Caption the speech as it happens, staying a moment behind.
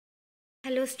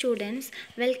Hello students,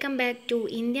 welcome back to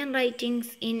Indian Writings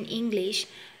in English.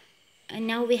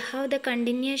 Now we have the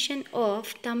continuation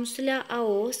of Tamsula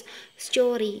Ao's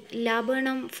story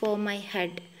Laburnum for My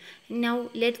Head. Now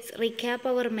let's recap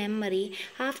our memory.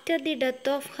 After the death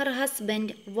of her husband,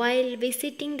 while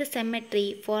visiting the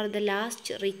cemetery for the last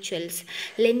rituals,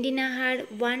 Lendina had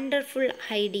wonderful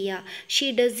idea. She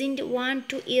doesn't want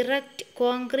to erect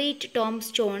concrete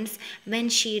tombstones when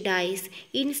she dies.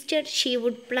 Instead, she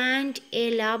would plant a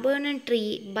laburnum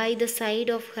tree by the side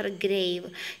of her grave.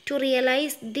 To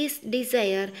realize this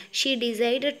desire, she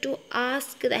decided to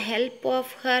ask the help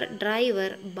of her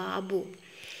driver, Babu.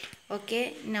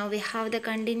 Okay, now we have the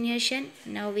continuation.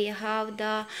 Now we have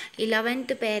the 11th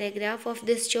paragraph of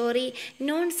the story.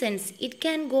 Nonsense, it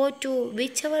can go to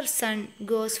whichever son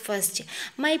goes first.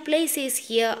 My place is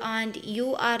here, and you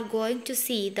are going to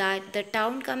see that the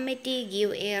town committee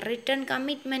give a written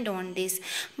commitment on this.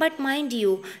 But mind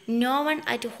you, no one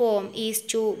at home is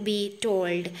to be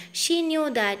told. She knew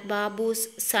that Babu's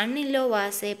son-in-law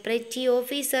was a pretty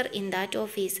officer in that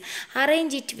office.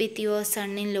 Arrange it with your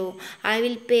son-in-law. I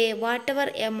will pay whatever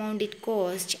amount it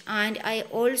costs, and I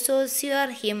also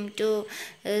swear him to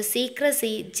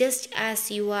secrecy just as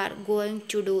you are going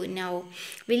to do now.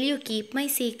 Will you keep my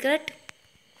secret?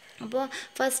 അപ്പോൾ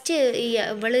first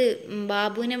ഇവള്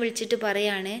ബാബുവിനെ വിളിച്ചിട്ട്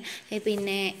പറയാണ്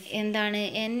പിന്നെ എന്താണ്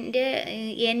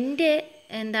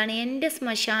എൻ്റെ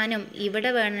ശ്മശാനം ഇവിടെ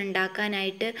വേണം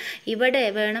ഉണ്ടാക്കാനായിട്ട്, ഇവിടെ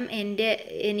വേണം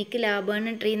എനിക്ക്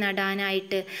ലാബേൺ ട്രീ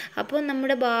നടാനായിട്ട്. അപ്പോൾ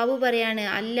നമ്മുടെ ബാബു പറയാണ്,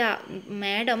 അല്ല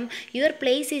madam, your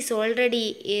place is already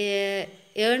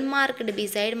marked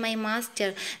beside my master.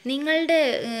 നിങ്ങളുടെ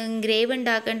ഗ്രേവ്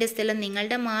ഉണ്ടാക്കേണ്ട സ്ഥലം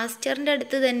നിങ്ങളുടെ മാസ്റ്ററിൻ്റെ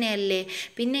അടുത്ത് തന്നെയല്ലേ,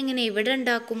 പിന്നെ എങ്ങനെ ഇവിടെ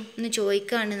ഉണ്ടാക്കും എന്ന്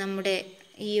ചോദിക്കുകയാണ് നമ്മുടെ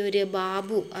ഈ ഒരു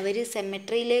ബാബു. അവർ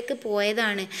സെമെട്രിയിലേക്ക്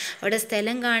പോയതാണ്, അവിടെ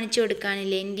സ്ഥലം കാണിച്ചു കൊടുക്കാൻ,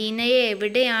 ലെൻറ്റീനയെ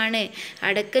എവിടെയാണ്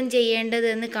അടക്കം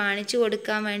ചെയ്യേണ്ടതെന്ന് കാണിച്ചു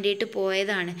കൊടുക്കാൻ വേണ്ടിയിട്ട്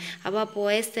പോയതാണ്. അപ്പോൾ ആ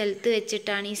പോയ സ്ഥലത്ത്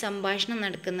വെച്ചിട്ടാണ് ഈ സംഭാഷണം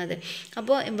നടക്കുന്നത്.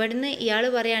 അപ്പോൾ ഇവിടുന്ന് ഇയാൾ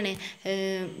പറയാണ്,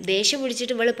 ദേഷ്യം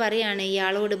പിടിച്ചിട്ട് ഇവൾ പറയാണ്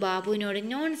ഇയാളോട്, ബാബുവിനോട്,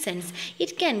 nonsense,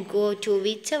 it can go to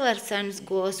which ever sons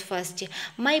goes first.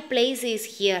 My place is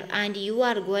here, and you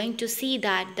are going to see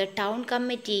that the town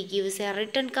committee gives A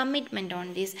written commitment on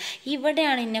this. ഇവിടെ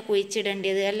എന്നെ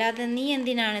കുഴിച്ചിടേണ്ടത്, അല്ലാതെ നീ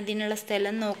എന്തിനാണ് ഇതിനുള്ള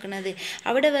സ്ഥലം നോക്കുന്നത്?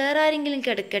 അവിടെ വേറെ ആരെങ്കിലും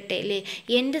കിടക്കട്ടെ അല്ലേ,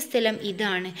 എൻ്റെ സ്ഥലം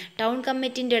ഇതാണ്. ടൗൺ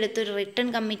കമ്മിറ്റിൻ്റെ അടുത്ത് ഒരു റിട്ടേൺ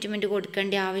കമ്മിറ്റ്മെൻറ്റ്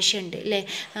കൊടുക്കേണ്ട ആവശ്യമുണ്ട് അല്ലേ.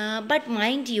 But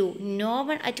mind you, no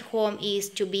one at home is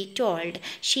to B told.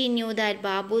 She knew that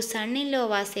Babu sun-in-law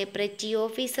was A pretty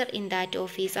officer in that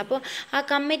office. അപ്പോൾ ആ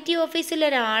കമ്മിറ്റി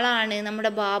ഓഫീസിലൊരാളാണ്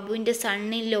നമ്മുടെ ബാബുവിൻ്റെ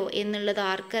സൺ-ഇൻ-ലോ എന്നുള്ളത്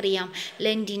ആർക്കറിയാം?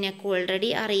 ലെൻറ്റിനൊക്കെ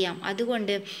ഓൾറെഡി അറിയാം.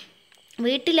 അതുകൊണ്ട്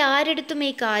വീട്ടിൽ ആരെടുത്തും ഈ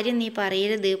കാര്യം നീ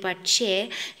പറയരുത്, പക്ഷേ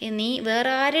നീ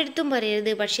വേറെ ആരെടുത്തും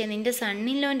പറയരുത്, പക്ഷേ നിൻ്റെ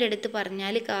സൺ-ഇൻ-ലോൻ്റെ അടുത്ത്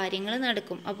പറഞ്ഞാൽ കാര്യങ്ങൾ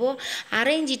നടക്കും. അപ്പോൾ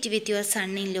arrange it with your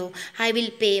sun-in-law. I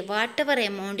will pay what ever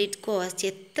amount it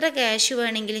cost. എത്ര ക്യാഷ്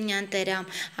വേണമെങ്കിലും ഞാൻ തരാം.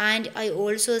 And I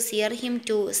also സിയർ him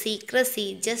to secrecy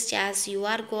just as you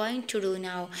are going to do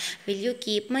now. Will you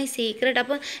keep my secret?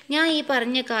 അപ്പോൾ ഞാൻ ഈ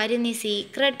പറഞ്ഞ കാര്യം നീ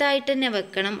സീക്രട്ടായിട്ട് തന്നെ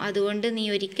വെക്കണം. അതുകൊണ്ട് നീ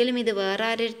ഒരിക്കലും ഇത് വേറെ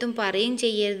ആരെടുത്തും പറയുകയും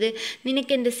ചെയ്യരുത്.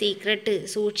 നിനക്കെൻ്റെ സീക്രട്ട്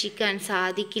സൂക്ഷിക്കാൻ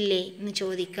സാധിക്കില്ലേ എന്ന്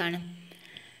ചോദിക്കാണ്.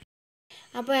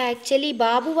 അപ്പോൾ actually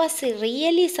Babu was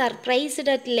really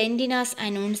surprised at ലെൻറ്റിനാസ്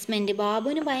announcement.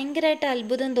 ബാബുവിന് ഭയങ്കരമായിട്ട്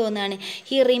അത്ഭുതം തോന്നുകയാണ്.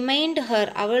 ഹി റിമൈൻഡ് ഹർ,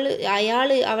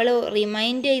 അവളെ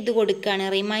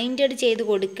റിമൈൻഡഡ് ചെയ്ത്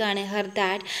കൊടുക്കുകയാണ് Har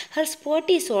that her spot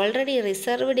is already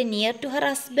reserved near to her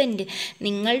husband.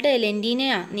 നിങ്ങളുടെ ലെൻറ്റിന,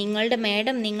 നിങ്ങളുടെ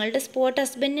മാഡം, നിങ്ങളുടെ സ്പോട്ട്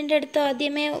ഹസ്ബൻഡിൻ്റെ അടുത്ത്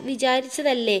ആദ്യമേ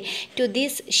വിചാരിച്ചതല്ലേ. To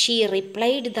this she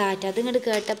replied that. അതിങ്ങോട്ട്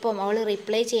കേട്ടപ്പം അവൾ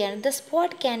റിപ്ലൈ ചെയ്യാണ്, the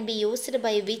spot can be used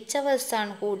by which ever sun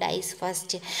who dyes first.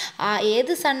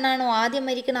 ഏത് സണ്ണാണോ ആദ്യം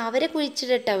മരിക്കണം അവരെ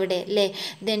കുഴിച്ചിടട്ടെ അവിടെ അല്ലേ.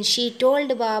 Then she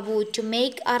told Babu to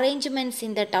make arrangements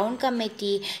in the town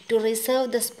committee to reserve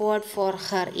the spot for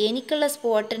her. എനിക്കുള്ള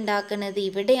സ്പോട്ട് ഉണ്ടാക്കുന്നത്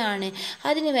ഇവിടെയാണ്,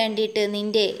 അതിന് വേണ്ടിയിട്ട്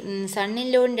നിൻ്റെ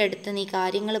സൺ-ഇൻ-ലോൻ്റെ അടുത്ത് നീ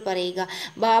കാര്യങ്ങൾ പറയുക.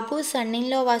 Babu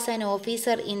sun-in-law was an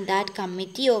officer in that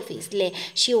committee office അല്ലേ.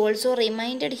 She also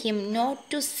reminded him not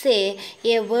to say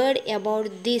A word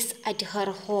about this at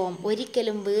Har home.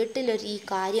 ഒരിക്കലും വീട്ടിലൊരു ഈ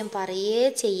കാര്യം പറയേ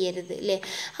ചെയ്യരുത് അല്ലേ.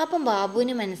 അപ്പം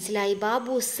ബാബുവിന് മനസ്സിലായി,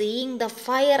 Babu seeing the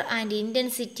fire and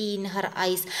intensity in her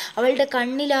eyes. അവളുടെ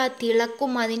കണ്ണിൽ ആ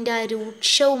തിളക്കും അതിൻ്റെ ആ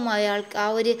രൂക്ഷവും അയാൾക്ക്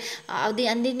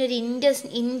അതിൻ്റെ ഒരു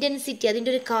ഇൻറ്റൻസിറ്റി,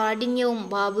 അതിൻ്റെ ഒരു കാഠിന്യവും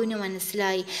ബാബുവിന്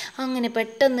മനസ്സിലായി. അങ്ങനെ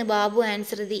പെട്ടെന്ന് ബാബു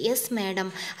ആൻസർ ചെയ്തു, yes madam,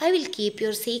 I will keep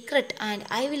your secret and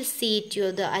I will see it you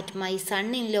at my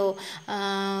sun-in-law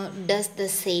does the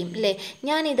same അല്ലേ.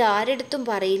 ഞാനിത് ആരെടുത്തും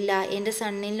പറയില്ല, എൻ്റെ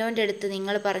സൺ-ഇൻ-ലോൻ്റെ അടുത്ത്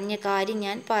നിങ്ങൾ പറഞ്ഞ കാര്യം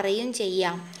ഞാൻ പറയും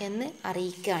ചെയ്യാം എന്ന്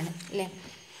അറിയിക്കുകയാണ് അല്ലേ.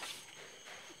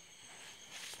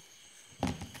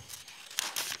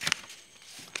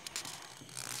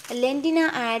 Lentina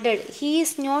added, "He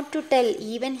is not to tell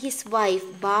even his wife."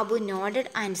 Babu nodded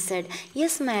and said,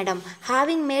 "Yes, madam."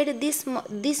 Having made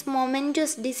this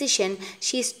momentous decision,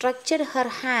 she stretched her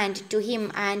hand to him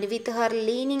and with her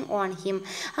leaning on him.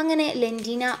 അങ്ങനെ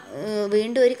ലെൻറ്റിന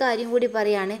വീണ്ടും ഒരു കാര്യം കൂടി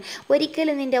പറയാണ്,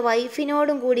 ഒരിക്കലും നിൻ്റെ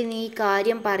വൈഫിനോടും കൂടി നീ ഈ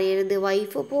കാര്യം പറയരുത്,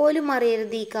 വൈഫ് പോലും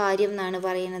അറിയരുത് ഈ കാര്യം എന്നാണ്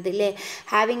പറയുന്നത് അല്ലേ.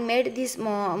 Having made this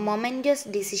momentous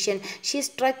decision, she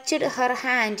stretched her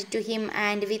hand to him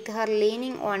and with her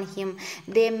leaning on him,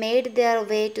 they made their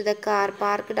way to the car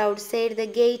parked outside the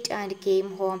gate and came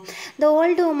home. The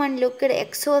old woman looked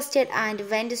exhausted and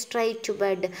went straight to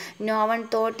bed. No one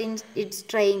thought it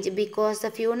strange, because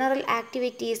the funeral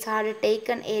activities had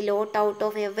taken a lot out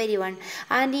of everyone,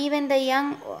 and even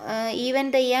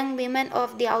the young women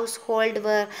of the household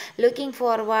were looking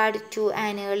forward to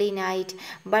an early night.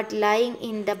 But lying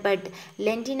in the bed,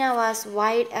 Lentina was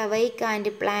wide awake and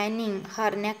planning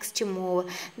her next move.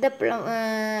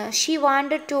 She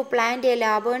wanted to plant a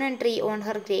laburnum tree on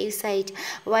her gravesite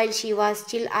while she was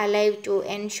still alive, to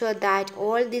ensure that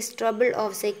all this trouble of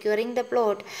securing the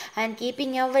plot and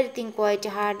keeping everything quiet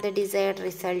had the desired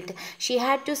result. She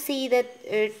had to see the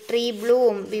tree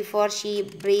bloom before she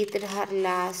breathed her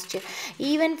last.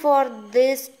 Even for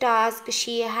this task,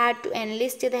 she had to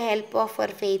enlist the help of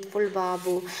her faithful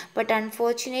Babu. But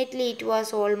unfortunately, it was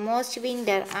almost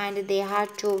winter and they had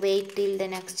to wait till the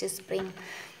next spring.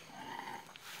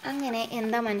 അങ്ങനെ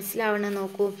എന്താ മനസ്സിലാവണം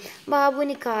നോക്കൂ,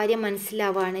 ബാബുവിന് കാര്യം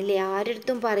മനസ്സിലാവാണ് അല്ലേ.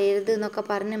 ആരടുത്തും പറയരുത് എന്നൊക്കെ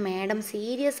പറഞ്ഞ് മാഡം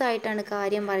സീരിയസ് ആയിട്ടാണ്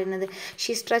കാര്യം പറയുന്നത്.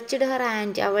 ഷീ സ്ട്രെച്ച്ഡ് ഹർ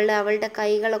ഹാൻഡ്, അവളുടെ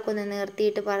കൈകളൊക്കെ ഒന്ന്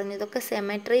നിർത്തിയിട്ട് പറഞ്ഞു, ഇതൊക്കെ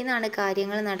സെമെട്രിയിൽ നിന്നാണ്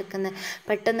കാര്യങ്ങൾ നടക്കുന്നത്.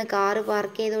 പെട്ടെന്ന് കാറ്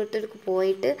പാർക്ക് ചെയ്തോടത്തേക്ക്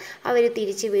പോയിട്ട് അവർ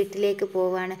തിരിച്ച് വീട്ടിലേക്ക്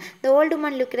പോവുകയാണ്. ദ ഓൾഡ്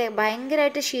മൺ ലുക്ക്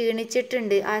ഭയങ്കരമായിട്ട്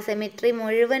ക്ഷീണിച്ചിട്ടുണ്ട്, ആ സെമെട്രി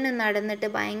മുഴുവനും നടന്നിട്ട്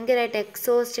ഭയങ്കരമായിട്ട്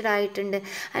എക്സോസ്റ്റഡ് ആയിട്ടുണ്ട്.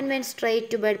 And when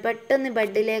straight to bed, പെട്ടെന്ന്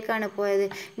ബെഡിലേക്കാണ് പോയത്.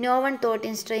 No one thought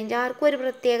in strange, ആർക്കും ഒരു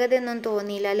പ്രത്യേകതയൊന്നും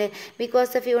തോന്നിയില്ല അല്ലേ. Because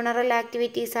the funeral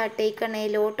activities are taken a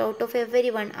lot out of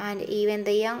every one and even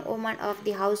the young woman of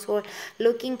the house hold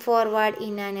looking forward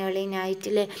in an early night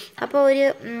അല്ലേ. അപ്പോൾ ഒരു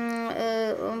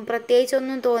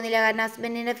പ്രത്യേകിച്ചൊന്നും തോന്നില്ല, കാരണം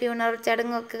ഹസ്ബൻഡിൻ്റെ ഫ്യൂണറൽ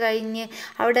ചടങ്ങൊക്കെ കഴിഞ്ഞ്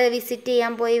അവിടെ വിസിറ്റ്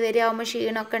ചെയ്യാൻ പോയി വരികയാകുമ്പോൾ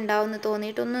ക്ഷീണമൊക്കെ ഉണ്ടാവുമെന്ന്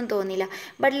തോന്നിയിട്ടൊന്നും തോന്നില്ല.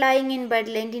 But lying in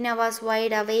bed, ലെൻറ്റിന was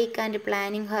wide അവേക്ക് and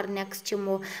planning Har next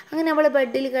move. അങ്ങനെ അവൾ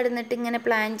ബെഡിൽ കിടന്നിട്ട് ഇങ്ങനെ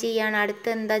പ്ലാൻ ചെയ്യാണ്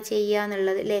അടുത്ത് എന്താ ചെയ്യുക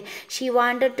എന്നുള്ളത് അല്ലേ. She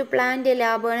wanted to plant a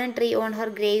laburnum tree on her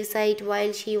gravesite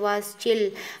while she was still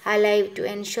alive, to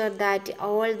ensure that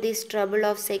all this trouble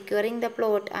of securing the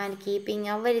plot and keeping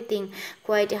everything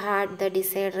quiet had the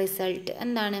desired result.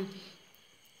 എന്താണ്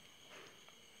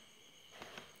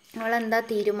അവളെന്താ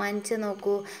തീരുമാനിച്ച്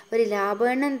നോക്കൂ, ഒരു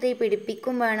ലാബേണൻ tree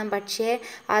പിടിപ്പിക്കും വേണം, പക്ഷേ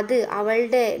അത്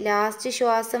അവളുടെ last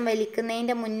ശ്വാസം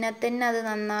വലിക്കുന്നതിൻ്റെ മുന്നേ തന്നെ അത്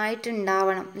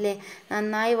നന്നായിട്ടുണ്ടാവണം അല്ലേ,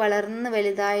 നന്നായി വളർന്ന്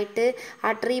വലുതായിട്ട്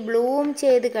ആ ട്രീ ബ്ലൂം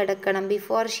ചെയ്ത് കിടക്കണം.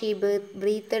 ബിഫോർ ഷീ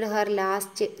ബ്രീത്തഡ് ഹർ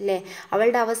ലാസ്റ്റ് അല്ലേ,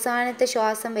 അവളുടെ അവസാനത്തെ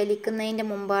ശ്വാസം വലിക്കുന്നതിൻ്റെ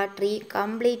മുമ്പ് ആ ട്രീ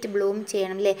കംപ്ലീറ്റ് ബ്ലൂം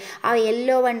ചെയ്യണം അല്ലേ, ആ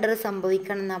യെല്ലോ വണ്ടർ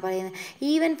സംഭവിക്കണം എന്നാണ് പറയുന്നത്.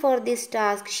 Even for this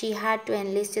task she had to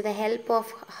enlist the help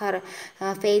of her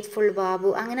faithful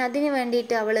Babu. അങ്ങനെ അതിന്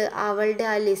വേണ്ടിയിട്ട് അവളുടെ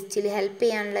ആ ലിസ്റ്റിൽ, ഹെൽപ്പ്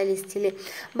ചെയ്യാനുള്ള ലിസ്റ്റിൽ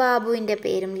ബാബുവിൻ്റെ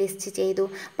പേരും ലിസ്റ്റ് ചെയ്തു.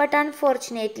 But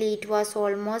unfortunately it was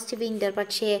almost winter,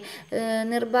 പക്ഷേ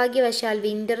നിർഭാഗ്യവശാൽ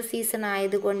വിൻ്റർ സീസൺ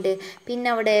ആയതുകൊണ്ട് പിന്നെ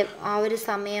അവിടെ ആ ഒരു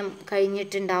സമയം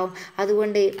കഴിഞ്ഞിട്ടുണ്ടാവും.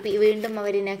 അതുകൊണ്ട് വീണ്ടും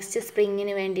അവർ നെക്സ്റ്റ്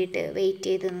സ്പ്രിങ്ങിന് വേണ്ടിയിട്ട് വെയിറ്റ്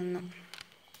ചെയ്ത് നിന്നു.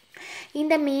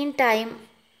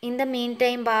 In the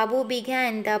meantime, Babu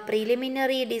began the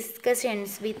preliminary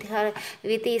discussions with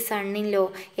his son-in-law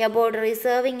about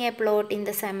reserving a plot in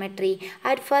the cemetery.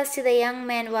 At first, the young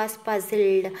man was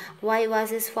puzzled. Why was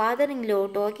his father-in-law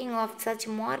talking of such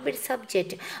morbid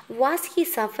subject? Was he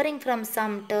suffering from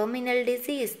some terminal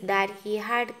disease that he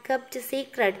had kept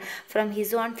secret from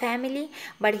his own family?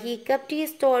 But he kept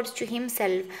his thoughts to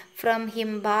himself. From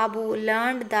him, Babu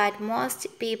learned that most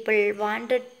people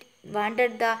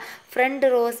wanted the front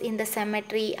rows in the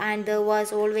cemetery, and there was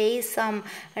always some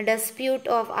dispute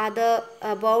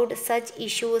about such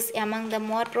issues among the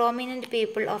more prominent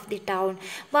people of the town.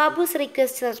 Babu's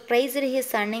request surprised his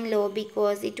son-in-law,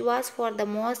 because it was for the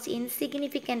most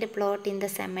insignificant plot in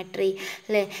the cemetery.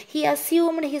 He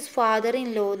assumed his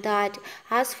father-in-law that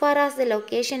as far as the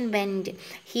location went,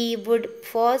 he would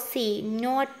foresee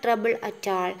no trouble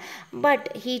at all. But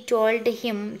he told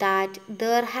him that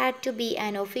there had to be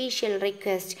an official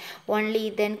request. Only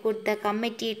then could the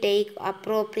committee take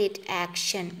appropriate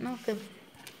action. Okay.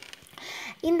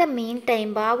 In the mean time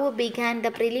Babu began the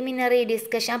preliminary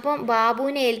discussion. അപ്പം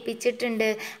ബാബുവിനെ ഏൽപ്പിച്ചിട്ടുണ്ട്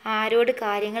ആരോട്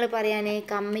കാര്യങ്ങൾ പറയാൻ?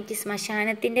 Committee,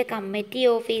 ശ്മശാനത്തിൻ്റെ committee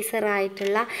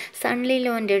ഓഫീസറായിട്ടുള്ള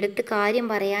സൺലിലോൻ്റെ അടുത്ത് കാര്യം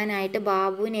പറയാനായിട്ട്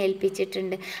ബാബുവിനെ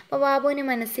ഏൽപ്പിച്ചിട്ടുണ്ട്. അപ്പോൾ ബാബുവിന്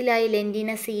മനസ്സിലായി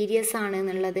ലെൻറ്റീന സീരിയസ് ആണ്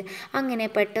എന്നുള്ളത്. അങ്ങനെ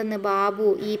പെട്ടെന്ന് ബാബു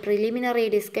ഈ പ്രിലിമിനറി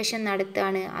ഡിസ്കഷൻ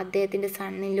നടത്തുകയാണ് അദ്ദേഹത്തിൻ്റെ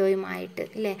സൺലിലോയുമായിട്ട്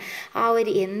അല്ലേ. ആ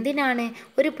ഒരു എന്തിനാണ്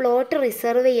ഒരു പ്ലോട്ട്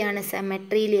റിസർവ് ചെയ്യാണ്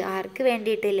സെമെട്രിയിൽ. ആർക്ക്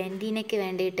വേണ്ടിയിട്ട്? ലെൻറ്റീനയ്ക്ക്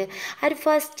വേണ്ടിയിട്ട്. At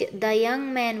first the young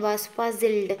man was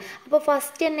ഫസിൽഡ്. അപ്പോൾ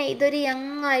ഫസ്റ്റ് തന്നെ ഇതൊരു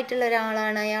യങ് ആയിട്ടുള്ള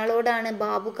ഒരാളാണ്, അയാളോടാണ്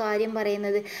ബാബു കാര്യം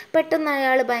പറയുന്നത്. പെട്ടെന്ന്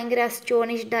അയാൾ ഭയങ്കര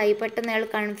അസ്റ്റോണിഷ്ഡ് ആയി, പെട്ടെന്ന് അയാൾ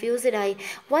കൺഫ്യൂസ്ഡ് ആയി.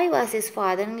 Why was his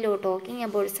father in law talking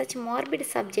about such morbid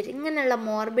subject? ഇങ്ങനെയുള്ള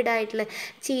മോർബിഡായിട്ടുള്ള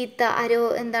ചീത്ത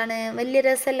എന്താണ് വലിയ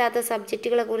രസമില്ലാത്ത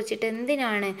സബ്ജക്റ്റുകളെ കുറിച്ചിട്ട്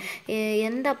എന്തിനാണ്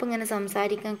എന്താ അപ്പം ഇങ്ങനെ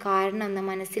സംസാരിക്കാൻ കാരണം എന്ന്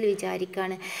മനസ്സിൽ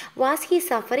വിചാരിക്കുകയാണ്. Was he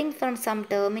suffering from some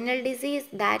terminal disease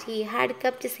that he had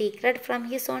kept secret from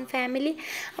his own family?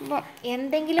 അപ്പോൾ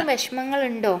എന്തെങ്കിലും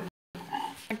വിഷമങ്ങളുണ്ടോ,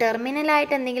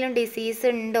 ടെർമിനലായിട്ട് എന്തെങ്കിലും ഡിസീസ്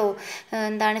ഉണ്ടോ,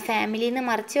 എന്താണ് ഫാമിലിയിൽ നിന്ന്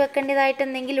മറച്ചു വെക്കേണ്ടതായിട്ട്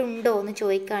എന്തെങ്കിലും ഉണ്ടോ എന്ന്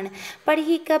ചോദിക്കുകയാണ്. But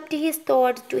he kept his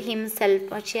thoughts to himself.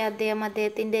 പക്ഷേ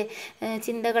അദ്ദേഹത്തിൻ്റെ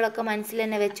ചിന്തകളൊക്കെ മനസ്സിൽ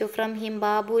തന്നെ വെച്ചു. From him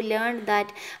Babu learn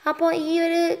that. അപ്പോൾ ഈ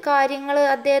ഒരു കാര്യങ്ങൾ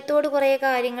അദ്ദേഹത്തോട് കുറേ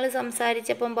കാര്യങ്ങൾ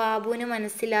സംസാരിച്ചപ്പം ബാബുവിന്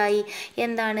മനസ്സിലായി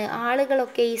എന്താണ്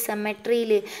ആളുകളൊക്കെ ഈ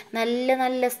സെമെട്രിയിൽ നല്ല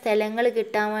നല്ല സ്ഥലങ്ങൾ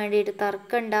കിട്ടാൻ വേണ്ടിയിട്ട്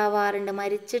തർക്കം ഉണ്ടാവാറുണ്ട്.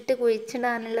 മരിച്ചിട്ട്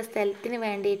കുഴിച്ചിടാനുള്ള സ്ഥലത്തിന്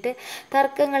വേണ്ടിയിട്ട്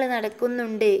തർക്കങ്ങൾ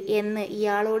നടക്കുന്നുണ്ട് എന്ന്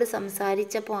ഇയാളോട്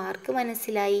സംസാരിച്ചപ്പോൾ ആർക്ക്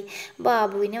മനസ്സിലായി?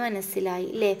 ബാബുവിന് മനസ്സിലായി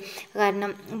അല്ലേ.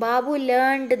 കാരണം Babu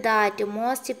learned that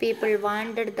most people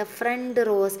wanted the front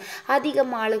rose. അധികം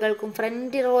ആളുകൾക്കും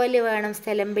ഫ്രണ്ട് റോയിൽ വേണം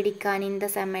സ്ഥലം പിടിക്കാൻ in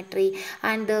the cemetery.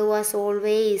 And there was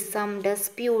always some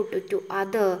dispute to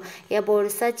other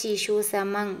about such issues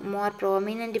among more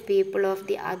prominent people of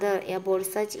the other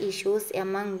about such issues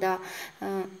among the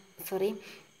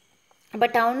അപ്പോൾ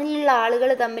ടൗണിലുള്ള ആളുകൾ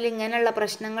തമ്മിൽ ഇങ്ങനെയുള്ള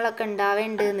പ്രശ്നങ്ങളൊക്കെ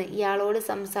ഉണ്ടാവേണ്ടതെന്ന് ഇയാളോട്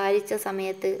സംസാരിച്ച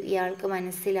സമയത്ത് ഇയാൾക്ക്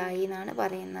മനസ്സിലായി എന്നാണ്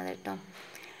പറയുന്നത് കേട്ടോ.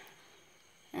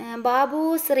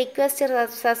 ബാബുസ് റിക്വസ്റ്റ്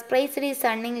സർപ്രൈസ്ഡ് ഈ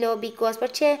സണ്ണിങ് ലോ ബിക്കോസ്.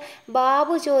 പക്ഷേ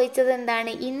ബാബു ചോദിച്ചത്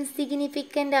എന്താണ്?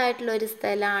 ഇൻസിഗ്നിഫിക്കൻ്റ് ആയിട്ടുള്ള ഒരു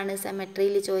സ്ഥലമാണ്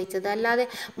സെമെട്രിയിൽ ചോദിച്ചത്. അല്ലാതെ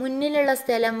മുന്നിലുള്ള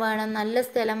സ്ഥലം വേണം, നല്ല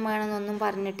സ്ഥലം വേണം എന്നൊന്നും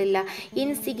പറഞ്ഞിട്ടില്ല.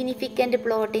 Insignificant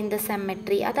plot in the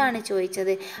cemetery അതാണ്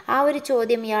ചോദിച്ചത്. ആ ഒരു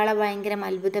ചോദ്യം ഇയാളെ ഭയങ്കര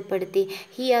അത്ഭുതപ്പെടുത്തി.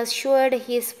 He assured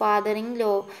his father in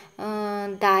law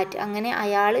that. അങ്ങനെ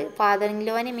അയാൾ ഫാദർ ഇൻ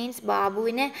ലോനെ മീൻസ്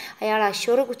ബാബുവിനെ അയാൾ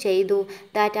അഷ്വർ ചെയ്തു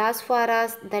that as far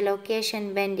as the location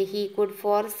went he could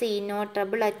ഫോർസീ no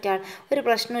trouble at all. ഒരു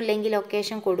പ്രശ്നമില്ലെങ്കിൽ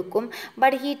ലൊക്കേഷൻ കൊടുക്കും.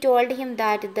 But he told him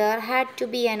that there had to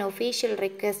B an official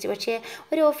request. പക്ഷേ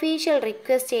ഒരു official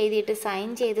request എഴുതിയിട്ട് sign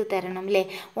ചെയ്ത് തരണം അല്ലേ.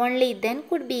 Only then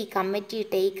could be committee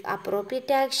take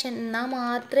appropriate action. എന്നാൽ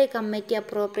മാത്രമേ കമ്മിറ്റി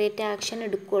അപ്രോപ്രിയേറ്റ് ആക്ഷൻ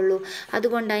എടുക്കുള്ളൂ.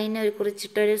 അതുകൊണ്ട് അതിനെ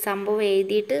കുറിച്ചിട്ടൊരു സംഭവം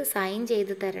എഴുതിയിട്ട് സൈൻ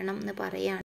ചെയ്ത് തരണം എന്ന്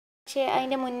പറയാണ്. പക്ഷേ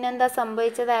അതിൻ്റെ മുന്നെന്താ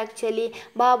സംഭവിച്ചത്? ആക്ച്വലി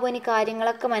ബാബുവിന്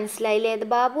കാര്യങ്ങളൊക്കെ മനസ്സിലായില്ലേ.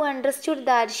 Babu understood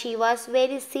that she was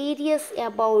very serious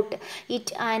about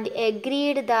it and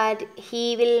agreed that he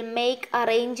will make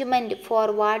arrangement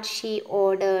four what she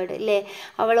ordered അല്ലേ.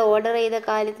 അവൾ ഓർഡർ ചെയ്ത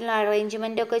കാര്യത്തിൽ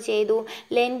അറേഞ്ച്മെൻ്റ് ഒക്കെ ചെയ്തു.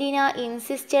 ലെൻറ്റീന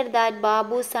insisted that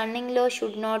Babu സണ്ണിങ് law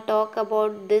should not talk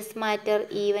about this matter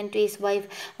even to his wife.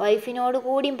 വൈഫിനോട്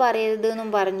കൂടിയും പറയരുത്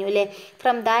എന്നും പറഞ്ഞു അല്ലേ.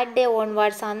 ഫ്രം ദാറ്റ് ഡേ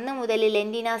ഓൺവാർഡ്സ് അന്ന് മുതൽ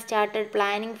ലെൻറ്റീന started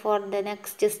planning four the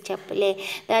next step അല്ലേ.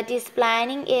 That is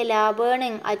planning A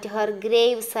ലാബേണിങ് at Har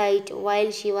grave site while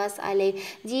she was alive.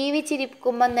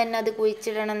 ജീവിച്ചിരിക്കുമ്പം തന്നെ അത്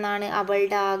കുഴിച്ചിടണം എന്നാണ്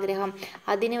അവളുടെ ആഗ്രഹം.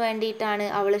 അതിനു വേണ്ടിയിട്ടാണ്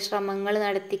അവൾ ശ്രമങ്ങൾ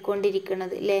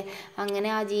നടത്തിക്കൊണ്ടിരിക്കുന്നത് അല്ലേ.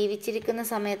 അങ്ങനെ ആ ജീവിച്ചിരിക്കുന്ന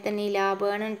സമയത്ത് തന്നെ ഈ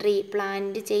ലാബേണിങ് ട്രീ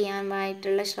പ്ലാന്റ്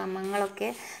ചെയ്യാനായിട്ടുള്ള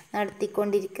ശ്രമങ്ങളൊക്കെ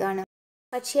നടത്തിക്കൊണ്ടിരിക്കുകയാണ്.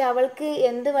 പക്ഷേ അവൾക്ക്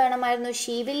എന്ത് വേണമായിരുന്നു?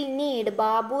 She will need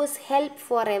Babu's help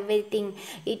four everything.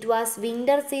 It was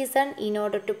winter season. In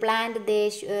order to plant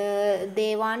they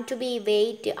want to B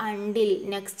wait until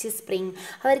next spring.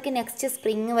 അവർക്ക് നെക്സ്റ്റ്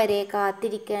സ്പ്രിങ് വരെ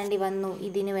കാത്തിരിക്കേണ്ടി വന്നു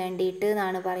ഇതിന് വേണ്ടിയിട്ട്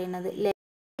എന്നാണ് പറയുന്നത് അല്ലേ.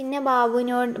 പിന്നെ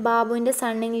ബാബുവിൻ്റെ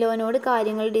സണ്ണിങ് ലോനോട്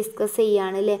കാര്യങ്ങൾ ഡിസ്കസ്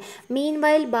ചെയ്യാണ് അല്ലേ. മീൻ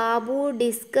while Babu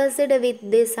discussed with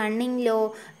the സണ്ണിങ് law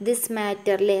this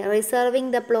matter അല്ലേ,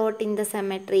 റിസർവിങ് the plot in the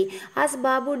cemetery. As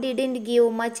Babu didn't give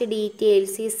much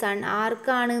details ഈ സൺ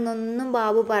ആർക്കാണ് എന്നൊന്നും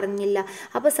ബാബു പറഞ്ഞില്ല.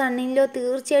 അപ്പോൾ സണ്ണിങ് ലോ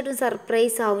തീർച്ചയായിട്ടും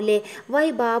surprise ആവില്ലേ. Y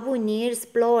Babu needs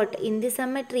plot in the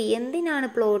cemetery. എന്തിനാണ്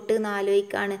പ്ലോട്ട് എന്ന്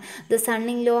ആലോചിക്കാണ്. The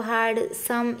സണ്ണിങ് law had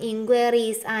some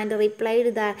inquiries and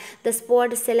replied that the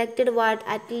spot selected what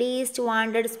at least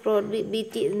wanted spot,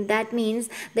 that means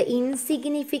the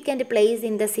insignificant place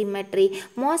in the cemetery.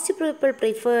 Most people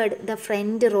preferred the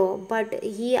front row, but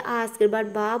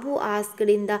Babu asked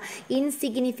in the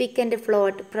insignificant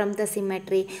plot from the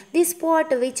cemetery. The spot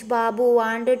which Babu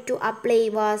wanted to apply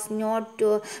was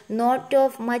not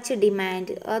of much demand.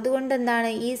 അതുകൊണ്ട് എന്താണ്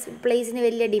ഈ പ്ലേസിന്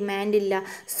വലിയ demand ഇല്ല.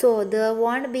 So there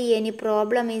won't be any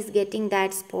problem is getting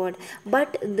that spot.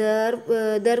 But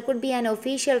there could be an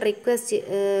official request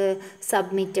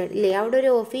submitted. അല്ലേ, അവിടെ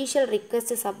ഒരു official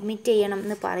request submit ചെയ്യണം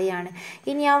എന്ന് പറയാണ്.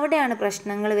 ഇനി അവിടെയാണ്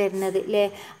പ്രശ്നങ്ങൾ വരുന്നത് അല്ലേ.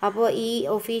 അപ്പോൾ ഈ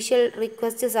ഒഫീഷ്യൽ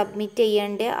റിക്വസ്റ്റ് സബ്മിറ്റ്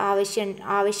ചെയ്യേണ്ട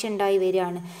ആവശ്യം ഉണ്ടായി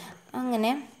വരികയാണ്.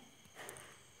 അങ്ങനെ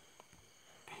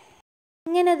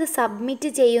അത് സബ്മിറ്റ്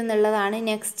ചെയ്യുന്നുള്ളതാണ്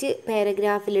നെക്സ്റ്റ്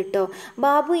പാരഗ്രാഫിൽ കേട്ടോ.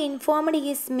 Babu informed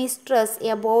his mistress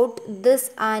about this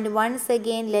and once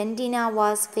again ലെൻറ്റിന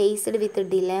was faced with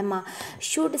ഡിലെമ.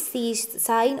 Should see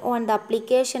sign on the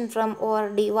application from or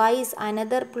device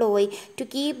another ploy to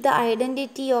keep the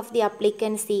identity of the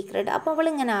applicant secret. അപ്പോൾ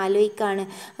അവളിങ്ങനെ ആലോചിക്കുകയാണ്.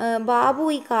 ബാബു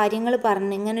ഈ കാര്യങ്ങൾ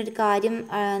പറഞ്ഞ് ഇങ്ങനൊരു കാര്യം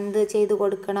ചെയ്ത്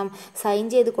കൊടുക്കണം, സൈൻ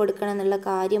ചെയ്ത് കൊടുക്കണം എന്നുള്ള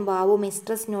കാര്യം ബാബു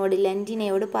മിസ്ട്രസിനോട്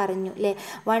ലെൻറ്റിനയോട് പറഞ്ഞു അല്ലേ.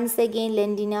 വൺസ് അഗെയിൻ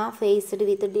ലെൻറ്റിന ഫേസ്ഡ്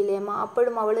വിത്ത് ഡിലേമ.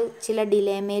 അപ്പോഴും അവൾ ചില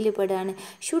ഡിലേമയിൽ പെടുകയാണ്.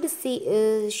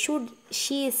 Should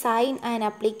she sign an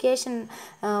application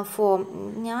form,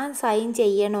 ഞാൻ സൈൻ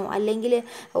ചെയ്യണോ, അല്ലെങ്കിൽ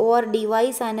or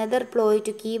device another ploy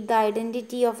to keep the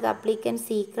identity of the applicant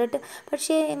secret.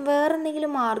 പക്ഷേ വേറെ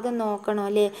എന്തെങ്കിലും മാർഗം നോക്കണോ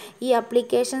അല്ലേ, ഈ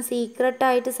അപ്ലിക്കേഷൻ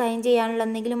സീക്രട്ടായിട്ട് സൈൻ ചെയ്യാനുള്ള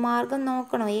എന്തെങ്കിലും മാർഗം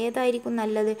നോക്കണോ, ഏതായിരിക്കും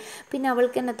നല്ലത്. പിന്നെ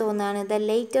അവൾക്ക് തന്നെ തോന്നുകയാണ് the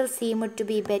later seemed to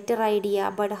B better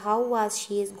idea, but how was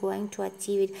she is going to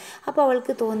achieve it. അപ്പോൾ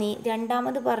അവൾക്ക് തോന്നി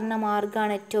രണ്ടാമത് പറഞ്ഞ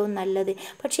മാർഗ്ഗമാണ് ഏറ്റവും നല്ലത്.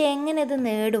 പക്ഷേ എങ്ങനെ ഇത്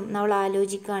നേടും എന്നവൾ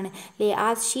ആലോചിക്കുകയാണ്.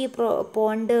 ആസ് ഷീ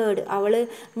പോണ്ടേഡ്, അവൾ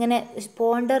ഇങ്ങനെ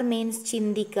പോണ്ടർ മീൻസ്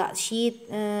ചിന്തിക്കുക, ഷീ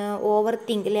ഓവർ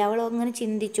തിങ്ക് അല്ലേ, അവൾ അങ്ങനെ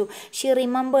ചിന്തിച്ചു. She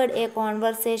remembered A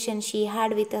conversation she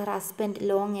had with her husband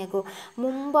long ago.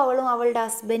 മുമ്പ് അവളും അവളുടെ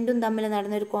ഹസ്ബൻഡും തമ്മിൽ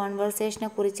നടന്നൊരു കോൺവെർസേഷനെ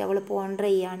കുറിച്ച് അവൾ പോണ്ടർ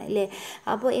ചെയ്യുകയാണ് അല്ലേ.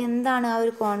 അപ്പോൾ എന്താണ് ആ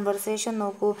ഒരു കോൺവെർസേഷൻ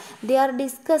നോക്കൂ. They are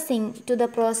discussing to the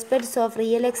prospects of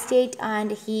real estate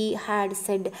and he had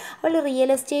Z. അവൾ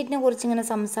റിയൽ എസ്റ്റേറ്റിനെ കുറിച്ച് ഇങ്ങനെ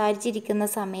സംസാരിച്ചിരിക്കുന്ന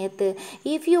സമയത്ത്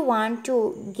if you want to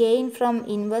gain from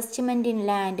investment in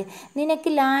land, നിനക്ക്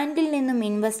ലാൻഡിൽ നിന്നും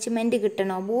ഇൻവെസ്റ്റ്മെൻറ്റ്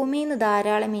കിട്ടണോ, ഭൂമിയിൽ നിന്ന്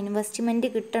ധാരാളം ഇൻവെസ്റ്റ്മെൻറ്റ്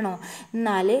കിട്ടണോ,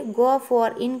 എന്നാൽ ഗോ ഫോർ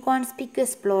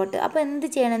ഇൻകോൺസ്പിക്വസ് പ്ലോട്ട്. അപ്പോൾ എന്ത്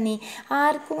ചെയ്യണം നീ,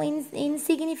 ആർക്കും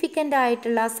ഇൻസിഗ്നിഫിക്കൻ്റ്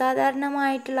ആയിട്ടുള്ള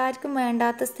അസാധാരണമായിട്ടുള്ള ആർക്കും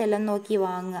വേണ്ടാത്ത സ്ഥലം നോക്കി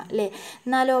വാങ്ങുക അല്ലേ.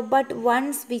 എന്നാലോ but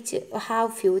once which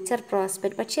have future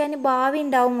prospect, പക്ഷേ അതിന് ഭാവി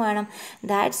ഉണ്ടാവും വേണം.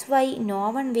 That's why no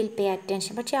one will pay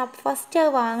attention. പക്ഷേ ഫസ്റ്റ്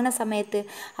അത് വാങ്ങുന്ന സമയത്ത്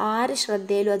ആര്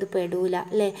ശ്രദ്ധയിലും അത് പെടൂല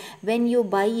അല്ലേ. വെൻ യു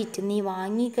ബൈ ഇറ്റ്, നീ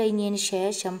വാങ്ങിക്കഴിഞ്ഞതിന്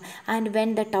ശേഷം, and when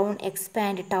the town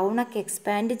expand, ടൗണൊക്കെ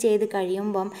expand ചെയ്ത്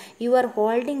കഴിയുമ്പം your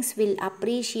holdings will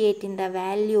appreciate in the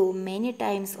value many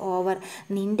times over,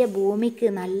 നിൻ്റെ ഭൂമിക്ക്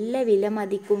നല്ല വില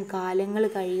മതിക്കും കാലങ്ങൾ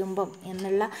കഴിയുമ്പം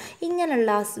എന്നുള്ള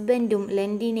ഇങ്ങനെയുള്ള ഹസ്ബൻഡും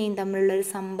ലെൻറ്റീനയും തമ്മിലുള്ളൊരു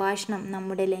സംഭാഷണം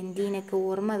നമ്മുടെ ലെൻറ്റീനൊക്കെ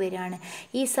ഓർമ്മ വരികയാണ്.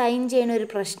 ഈ സൈൻ ചെയ്യണ ഒരു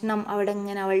പ്രശ്നം അവിടെ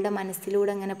ഇങ്ങനെ അവളുടെ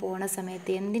മനസ്സിലൂടെ ഇങ്ങനെ പോണ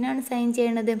സമയത്ത് എന്തിനാണ് സൈൻ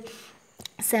ചെയ്യണത്,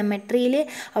 സെമെട്രിയിൽ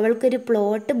അവൾക്കൊരു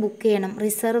പ്ലോട്ട് ബുക്ക് ചെയ്യണം,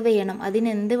 റിസർവ് ചെയ്യണം.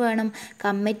 അതിനെന്ത് വേണം,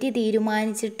 കമ്മിറ്റി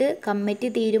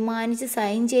തീരുമാനിച്ച്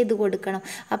സൈൻ ചെയ്ത് കൊടുക്കണം.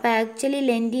 അപ്പോൾ ആക്ച്വലി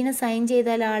ലെൻറ്റീനെ സൈൻ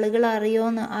ചെയ്താൽ ആളുകൾ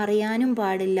അറിയാനും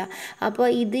പാടില്ല. അപ്പോൾ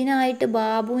ഇതിനായിട്ട്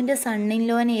ബാബുവിൻ്റെ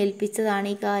സണ്ണിൻലോനെ ഏൽപ്പിച്ചതാണ്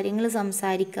ഈ കാര്യങ്ങൾ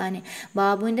സംസാരിക്കാൻ.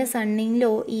 ബാബുവിൻ്റെ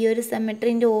സണ്ണിൻലോ ഈ ഒരു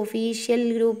സെമെട്രിൻ്റെ ഒഫീഷ്യൽ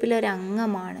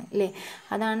ഗ്രൂപ്പിലൊരംഗമാണ് അല്ലേ.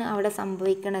 അതാണ് അവിടെ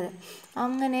സംഭവിക്കുന്നത്.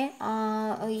 അങ്ങനെ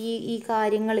ഈ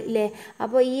കാര്യങ്ങൾ ഇല്ലേ.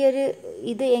 അപ്പോൾ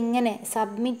ഇത് എങ്ങനെ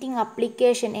സബ്മിറ്റിംഗ്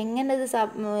അപ്ലിക്കേഷൻ എങ്ങനെ ഇത്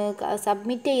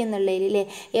സബ്മിറ്റ് ചെയ്യുന്നുള്ളതിൽ അല്ലേ.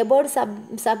 About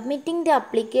submitting the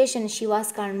application she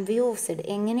was confused.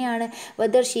 എങ്ങനെയാണ്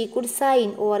whether she could sign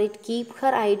or it keep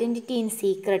Har identity in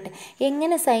secret.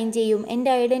 എങ്ങനെ സൈൻ ചെയ്യും,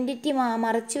 എൻ്റെ ഐഡൻറ്റിറ്റി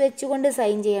മറച്ചു വെച്ചുകൊണ്ട്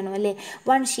സൈൻ ചെയ്യണം അല്ലേ.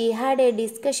 One she had A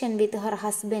discussion with her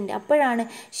husband. അപ്പോഴാണ്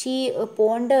she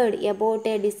പോണ്ടേഡ് about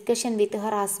A discussion with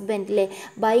her husband അല്ലേ.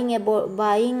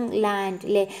 ബൈയിങ് ലാൻഡ്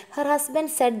അല്ലേ. Her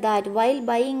husband said that while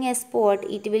buying A spot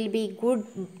it will be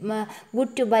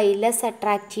good to by less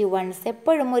attractive once.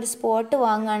 എപ്പോഴും ഒരു spot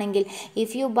വാങ്ങുകയാണെങ്കിൽ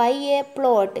if you by A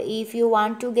plot, if you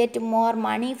want to get more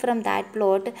money from that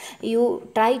plot you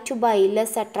try to by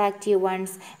less attractive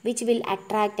once which will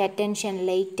attract attention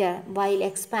later while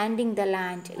expanding the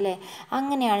land അല്ലേ.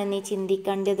 അങ്ങനെയാണ് നീ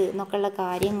ചിന്തിക്കേണ്ടത് എന്നൊക്കെയുള്ള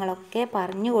കാര്യങ്ങളൊക്കെ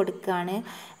പറഞ്ഞു കൊടുക്കുകയാണ്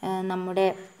നമ്മുടെ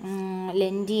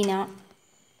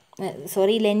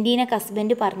ലെൻറ്റീനക്ക്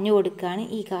husband പറഞ്ഞു കൊടുക്കുകയാണ്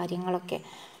ഈ കാര്യങ്ങളൊക്കെ.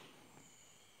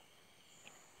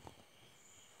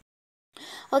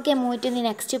 Okay, move to the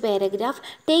next paragraph.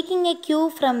 Taking a cue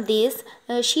from this,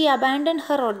 she abandoned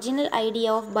her original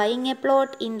idea of buying a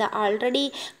plot in the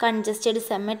already congested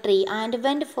cemetery and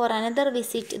went for another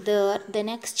visit there the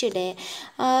next day.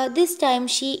 This time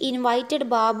she invited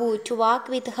Babu to walk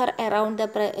with her around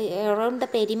the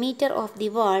perimeter of the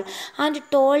wall and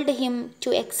told him to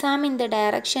examine the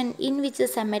direction in which the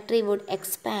cemetery would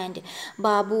expand.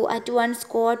 Babu at once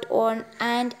caught on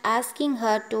and, asking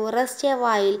her to rest a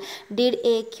while, did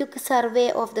a quick survey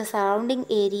of the surrounding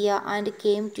area and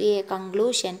came to a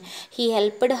conclusion. He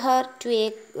helped her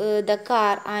to the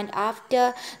car, and after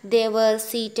they were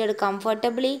seated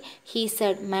comfortably, he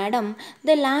said, "Madam,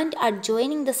 the land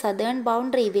adjoining the southern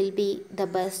boundary will be the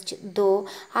best, though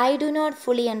I do not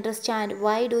fully understand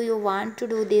why do you want to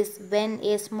do this when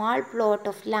a small plot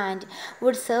of land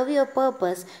would serve your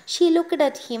purpose." She looked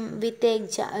at him with a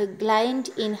glint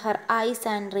in her eyes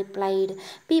and replied,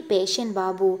 "Be patient,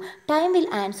 Babu. Time will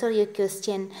answer your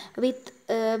question."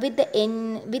 With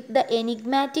the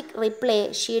enigmatic reply,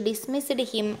 she dismissed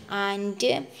him and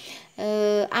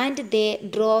they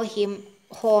drove him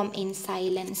home in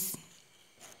silence.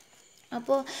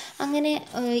 അപ്പോൾ അങ്ങനെ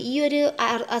ഈ ഒരു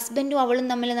ഹസ്ബൻഡും അവളും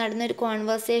തമ്മിൽ നടന്നൊരു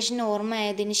conversation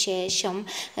ഓർമ്മയായതിന് ശേഷം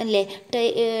അല്ലേ,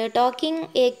 taking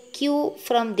A Q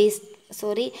from this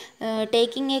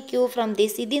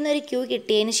ഇതിൽ നിന്നൊരു ക്യൂ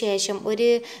കിട്ടിയതിന് ശേഷം ഒരു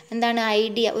എന്താണ്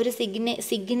ഐഡിയ, ഒരു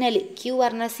സിഗ്നൽ, ക്യൂ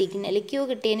പറഞ്ഞാൽ സിഗ്നൽ, ക്യൂ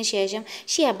കിട്ടിയതിന് ശേഷം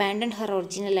she abandon Har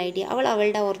original idea, അവൾ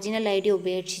അവളുടെ ഒറിജിനൽ ഐഡിയ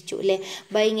ഉപേക്ഷിച്ചു അല്ലേ.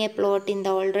 Buying A plot in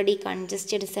the already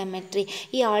congested cemetery,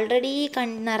 ഈ ഓൾറെഡി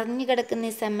നിറഞ്ഞു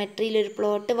കിടക്കുന്ന ഈ സെമെട്രിയിൽ ഒരു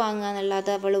പ്ലോട്ട് വാങ്ങുക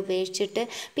എന്നുള്ളത് അവൾ ഉപേക്ഷിച്ചിട്ട്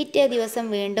പിറ്റേ ദിവസം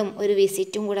വീണ്ടും ഒരു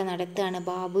വിസിറ്റും കൂടെ നടത്തുകയാണ്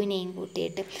ബാബുവിനെയും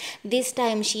കൂട്ടിയിട്ട്. This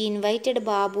time she invited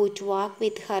Babu to walk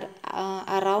with Har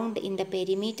around in the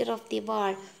perimeter of the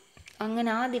വാൾ. അങ്ങനെ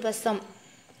ആ ദിവസം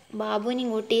ബാബുവിനെയും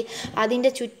കൂട്ടി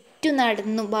അതിൻ്റെ ചുറ്റും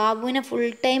നടന്നു. ബാബുവിനെ ഫുൾ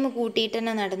ടൈം കൂട്ടിയിട്ട്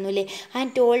തന്നെ നടന്നു അല്ലേ.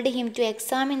 And told him to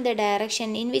examine the direction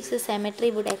in which the cemetery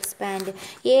would expand,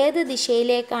 ഏത്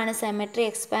ദിശയിലേക്കാണ് സെമെട്രി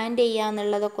എക്സ്പാൻഡ് ചെയ്യുക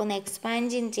എന്നുള്ളതൊക്കെ ഒന്ന്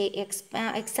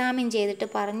എക്സാമിൻ ചെയ്തിട്ട്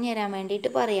പറഞ്ഞു തരാൻ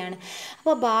വേണ്ടിയിട്ട് പറയാണ്.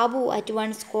 അപ്പോൾ Babu at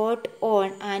once coat on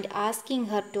and asking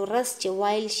her to rest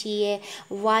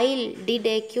while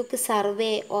did A quick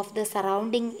survey of the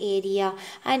surrounding area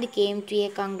and came to A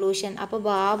conclusion. അപ്പോൾ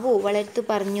ബാബു വളർത്ത്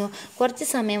പറഞ്ഞു, കുറച്ച്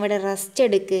സമയം ഇവിടെ റെസ്റ്റ്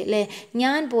എടുക്ക് അല്ലേ,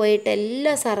 ഞാൻ പോയിട്ട്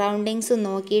എല്ലാ സറൗണ്ടിങ്സും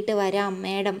നോക്കിയിട്ട് വരാം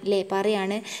മാഡം അല്ലേ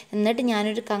പറയാണ്. എന്നിട്ട്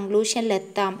ഞാനൊരു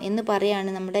കൺക്ലൂഷനിലെത്താം എന്ന് പറയാണ്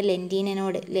നമ്മുടെ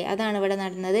ലെൻറ്റീനോട് അല്ലേ. അതാണ് ഇവിടെ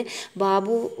നടന്നത്.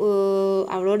 ബാബു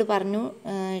അവളോട് പറഞ്ഞു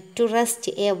ടു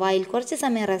റെസ്റ്റ് എ വൈൽ, കുറച്ച്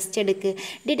സമയം റെസ്റ്റ് എടുക്ക്.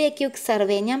 ഡിഡ് എ ക്വിക്ക്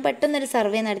സർവേ, ഞാൻ പെട്ടെന്നൊരു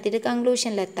സർവേ നടത്തിയിട്ട്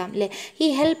കൺക്ലൂഷനിലെത്താം അല്ലേ. He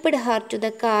helped her to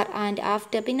the car and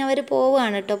after, പിന്നെ അവർ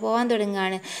പോവുകയാണ് കേട്ടോ, പോകാൻ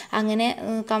തുടങ്ങുകയാണ്. അങ്ങനെ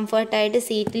കംഫർട്ടായിട്ട്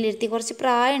സീറ്റിലിരുത്തി, കുറച്ച്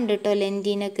പ്രായമുണ്ട് കേട്ടോ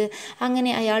ലെൻറ്റീനക്ക്. അങ്ങനെ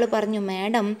അയാൾ പറഞ്ഞു,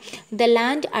 madam, the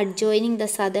land adjoining the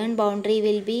southern boundary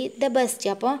will be the best.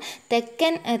 അപ്പോൾ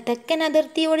തെക്കൻ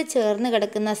അതിർത്തിയോട് ചേർന്ന്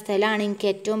കിടക്കുന്ന സ്ഥലമാണ് എനിക്ക്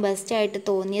ഏറ്റവും ബെസ്റ്റായിട്ട്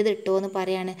തോന്നിയത് കേട്ടോ എന്ന്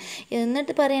പറയാണ്.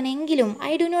 എന്നിട്ട് പറയണമെങ്കിലും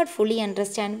I do not fully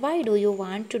understand why do you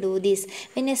want to do this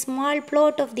when A small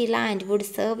plot of the land would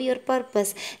serve your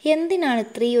purpose. എന്തിനാണ്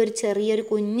ഇത്രയും ഒരു ചെറിയൊരു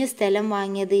കുഞ്ഞു സ്ഥലം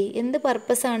വാങ്ങിയത്, എന്ത്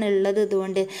പർപ്പസാണ് ഉള്ളത്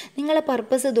ഇതുകൊണ്ട്, നിങ്ങളെ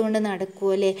പർപ്പസ് ഇതുകൊണ്ട്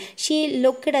നടക്കുമോ അല്ലേ. She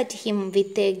looked at him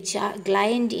with a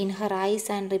ഗ്ലൈൻഡ് in her eyes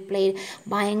and replied,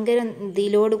 ഭയങ്കര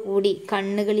ഇതിലോട് കൂടി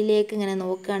കണ്ണുകളിലേക്ക് ഇങ്ങനെ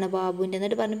നോക്കുകയാണ് ബാബുവിൻ്റെ.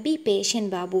 എന്നിട്ട് പറഞ്ഞു, ബി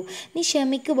പേഷ്യൻറ്റ് ബാബു, നീ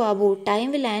ക്ഷമിക്ക് Babu, time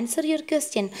will answer your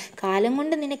question, കാലം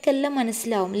കൊണ്ട് നിനക്കെല്ലാം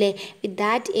മനസ്സിലാവും അല്ലേ. With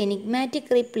that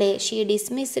enigmatic reply she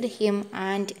dismissed him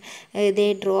and they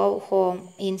drove home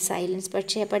in silence.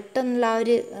 പക്ഷേ പെട്ടെന്നുള്ള ആ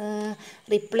ഒരു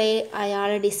റിപ്ലൈ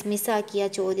അയാളെ ഡിസ്മിസ്സാക്കിയ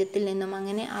ചോദ്യത്തിൽ നിന്നും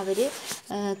അങ്ങനെ അവർ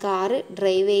കാറ്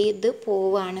ഡ്രൈവ് ചെയ്ത്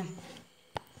പോവാണ്.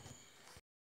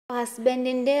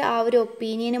 ഹസ്ബൻഡിൻ്റെ ആ ഒരു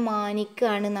ഒപ്പീനിയൻ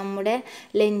മാനിക്കുകയാണ് നമ്മുടെ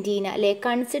ലെൻറ്റീന അല്ലേ.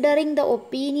 Considering the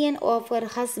opinion of her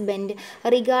husband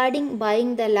regarding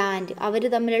buying the land, അവർ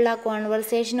തമ്മിലുള്ള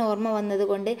കോൺവെർസേഷൻ ഓർമ്മ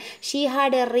വന്നതുകൊണ്ട് she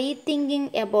had A rethinking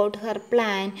about Har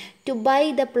plan to by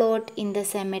the plot in the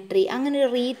cemetery. അങ്ങനെ ഒരു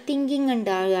റീതിങ്കിങ്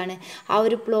ഉണ്ടാവുകയാണ്. ആ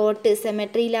ഒരു പ്ലോട്ട്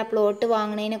സെമെട്രിയിൽ ആ പ്ലോട്ട്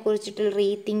വാങ്ങുന്നതിനെ കുറിച്ചിട്ടുള്ള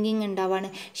റീതിങ്കിങ്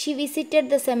ഉണ്ടാവുകയാണ്. She visited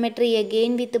the cemetery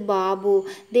again with Babu.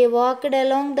 They walked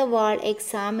along the wall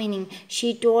examining.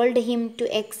 She told him to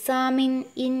examine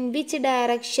in which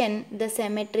direction the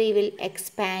cemetery will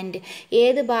expand.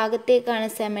 ഏത് ഭാഗത്തേക്കാണ്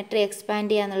സെമെട്രി എക്സ്പാൻഡ്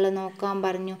ചെയ്യുക എന്നുള്ളത് നോക്കാൻ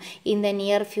പറഞ്ഞു. In the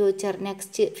near future,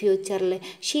 next ഫ്യൂച്ചറിൽ.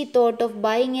 She thought of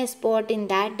buying A spot in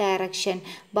that direction.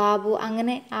 Babu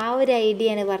അങ്ങനെ ആ ഒരു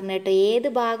ഐഡിയ ആണ് പറഞ്ഞത് കേട്ടോ. ഏത്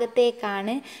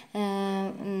ഭാഗത്തേക്കാണ്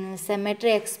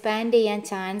സെമെട്രി എക്സ്പാൻഡ് ചെയ്യാൻ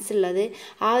ചാൻസ് ഉള്ളത്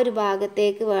ആ ഒരു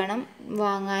ഭാഗത്തേക്ക് വേണം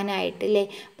വാങ്ങാനായിട്ട് അല്ലേ.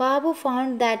 Babu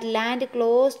found that land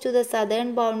close to the southern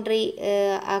boundary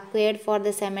acquired for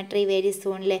the cemetery very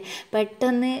soon അല്ലേ.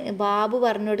 പെട്ടെന്ന് ബാബു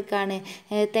പറഞ്ഞു കൊടുക്കുകയാണ്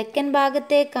തെക്കൻ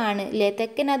ഭാഗത്തേക്കാണ് അല്ലേ,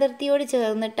 തെക്കൻ അതിർത്തിയോട്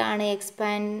ചേർന്നിട്ടാണ്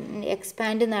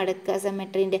എക്സ്പാൻഡ് നടക്കുക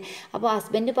സെമെട്രീൻ്റെ. അപ്പോൾ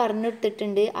ഹസ്ബൻഡ് പറഞ്ഞു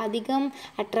കൊടുത്തിട്ടുണ്ട് അധികം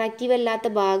അട്രാക്റ്റീവ് അല്ലാത്ത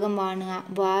ഭാഗം വാങ്ങുക,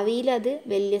 ഭാവിയിൽ അത്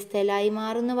വലിയ സ്ഥലമായി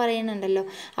മാറും എന്ന് പറയുന്നുണ്ടല്ലോ.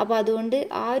 അപ്പോൾ അതുകൊണ്ട്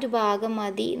ആ ഒരു ഭാഗം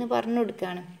മതി എന്ന് പറഞ്ഞു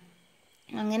കൊടുക്കുകയാണ്.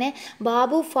 അങ്ങനെ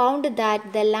Babu found that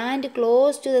the land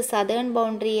close to the southern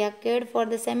boundary acquired for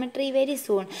the cemetery very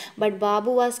soon but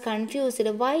Babu was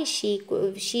confused why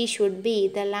she should be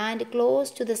the land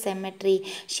close to the cemetery.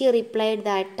 She replied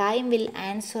that time will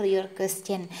answer your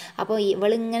question. അപ്പോൾ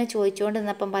ഇവളിങ്ങനെ ചോദിച്ചുകൊണ്ട്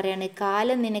നിന്നപ്പം പറയാണ്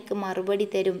കാലം നിനക്ക് മറുപടി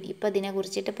തരും, ഇപ്പം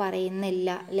ഇതിനെക്കുറിച്ചിട്ട് പറയുന്നില്ല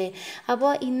അല്ലേ.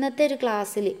 അപ്പോൾ ഇന്നത്തെ ഒരു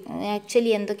ക്ലാസ്സിൽ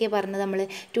ആക്ച്വലി എന്തൊക്കെയാണ് പറഞ്ഞത് നമ്മൾ,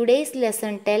 today's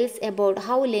lesson tells about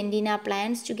how ലെൻഡിന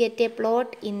plans to get A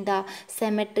plot in the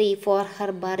cemetery for her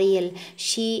burial.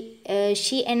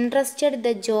 She entrusted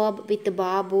the job with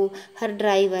Babu, her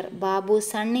driver. Babu's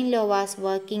son-in-law was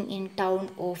working in town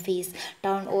office.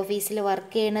 Town ഓഫീസിൽ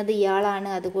work ചെയ്യണത് ഇയാളാണ്.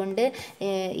 അതുകൊണ്ട്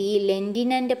ഈ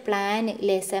ലെൻഡിനൻ്റെ plan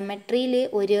അല്ലേ, സെമെട്രിയിൽ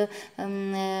ഒരു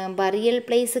burial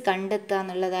place കണ്ടെത്തുക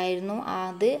എന്നുള്ളതായിരുന്നു.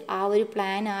 അത് ആ ഒരു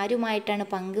പ്ലാൻ ആരുമായിട്ടാണ്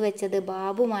പങ്കുവെച്ചത്,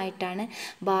 ബാബുമായിട്ടാണ്.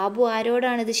 ബാബു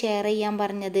ആരോടാണ് ഇത് ഷെയർ ചെയ്യാൻ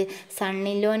പറഞ്ഞത്,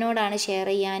 സണ്ണിൻലോനോടാണ് ഷെയർ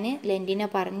ചെയ്യാൻ ലെൻഡിന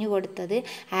പറഞ്ഞു കൊടുത്തത്.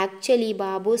 Actually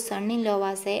Babu sun-in-law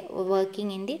was A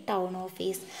working in the town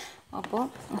office. അപ്പോൾ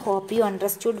hope you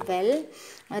understood well.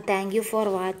 Thank you for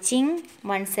watching.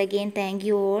 Once again thank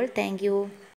you all. Thank you.